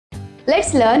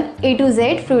Let's learn A to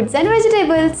Z fruits and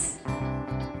vegetables.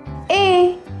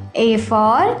 A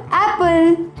for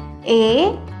apple.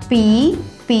 A P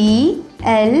P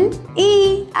L E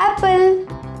apple.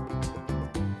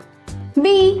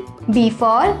 B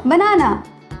for banana.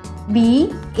 B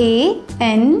A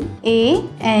N A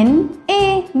N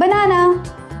A banana.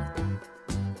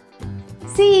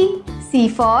 C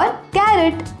for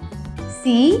carrot.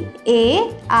 C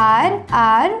A R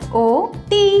R O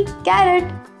T carrot.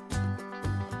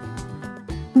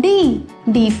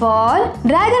 D for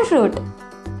dragon fruit.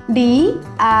 D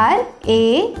R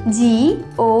A G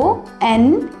O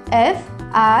N F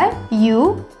R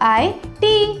U I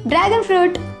T dragon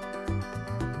fruit.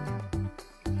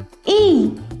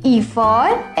 E for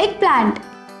eggplant.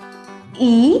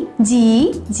 E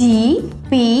G G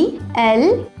P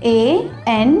L A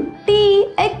N T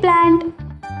eggplant.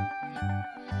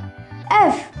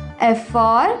 F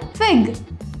for fig.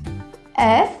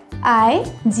 F I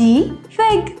G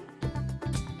fig.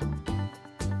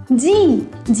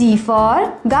 G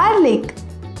for garlic.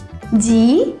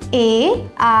 G A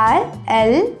R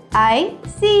L I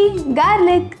C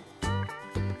garlic.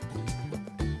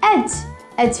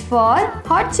 H for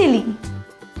hot chili.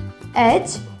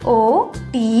 H O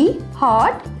T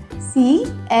hot. C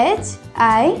H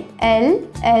I L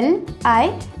L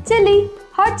I chili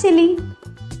hot chili.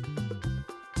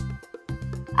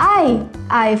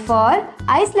 I for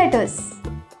ice lettuce.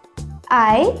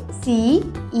 I C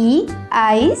E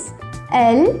ice.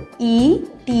 L E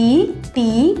T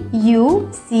T U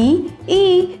C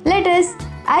E lettuce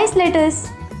ice lettuce.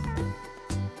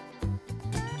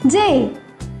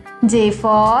 J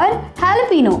for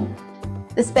jalapeno.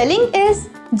 The spelling is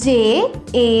J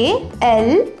A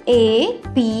L A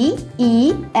P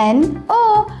E N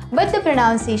O, but the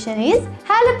pronunciation is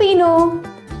jalapeno.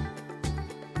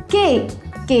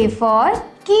 K for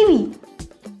kiwi.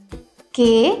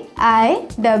 K I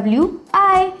W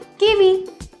I kiwi.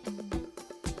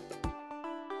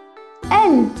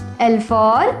 L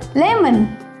for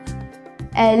lemon.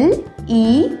 L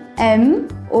E M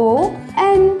O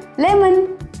N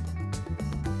lemon.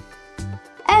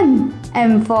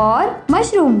 M for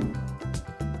mushroom.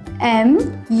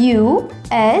 M U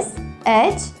S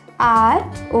H R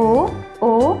O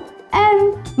O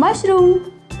M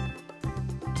mushroom.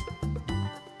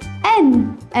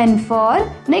 N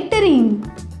for nectarine.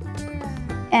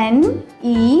 N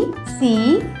E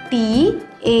C T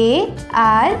A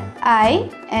R I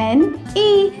N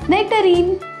E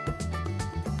nectarine.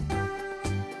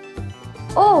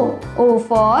 O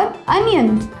for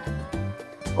onion.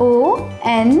 O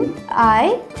N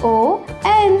I O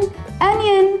N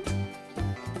onion.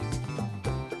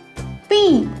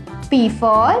 P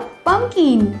for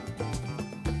pumpkin.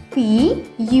 P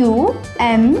U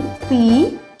M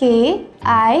P K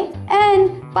I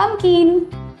N pumpkin.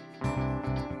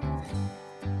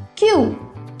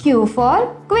 Q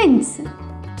for quince.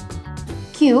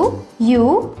 Q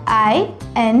U I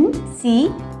N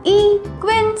C E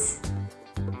quince.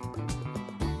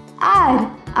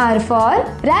 R for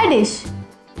radish.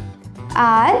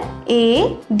 R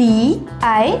A D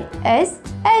I S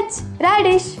H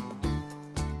radish.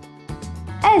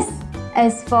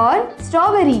 S for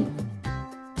strawberry.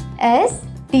 S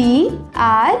T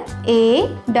R A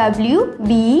W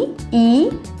B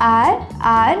E R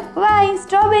R Y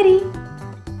strawberry.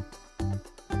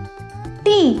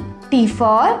 T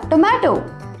for tomato.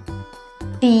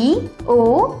 T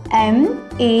O M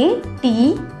A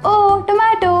T O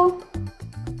tomato.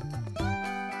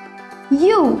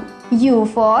 U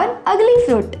for ugly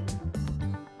fruit.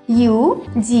 U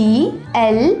G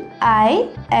L I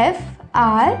F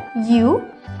R U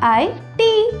I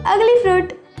T ugly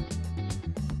fruit.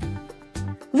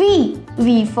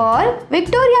 V for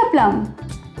Victoria plum.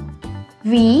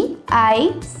 V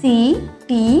I C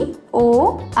T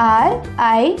O R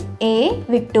I A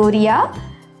Victoria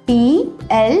P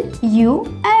L U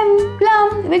M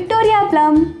plum Victoria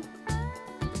plum.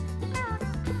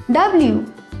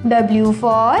 W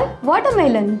for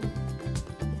watermelon.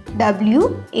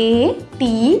 W A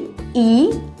T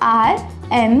E R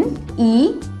M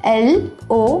E L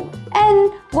O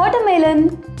N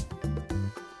watermelon.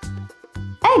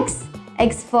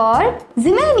 X for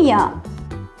Zinnia.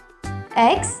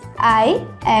 X I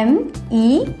M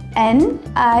E N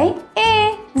I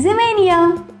A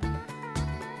Zinnia.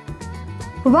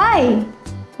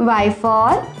 Y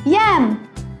for yam.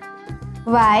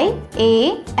 Y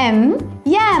A M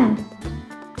yam.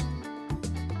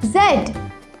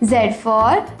 Z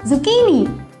for zucchini.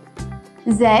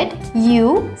 Z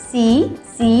U C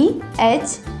C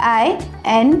H I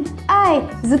N I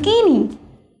zucchini.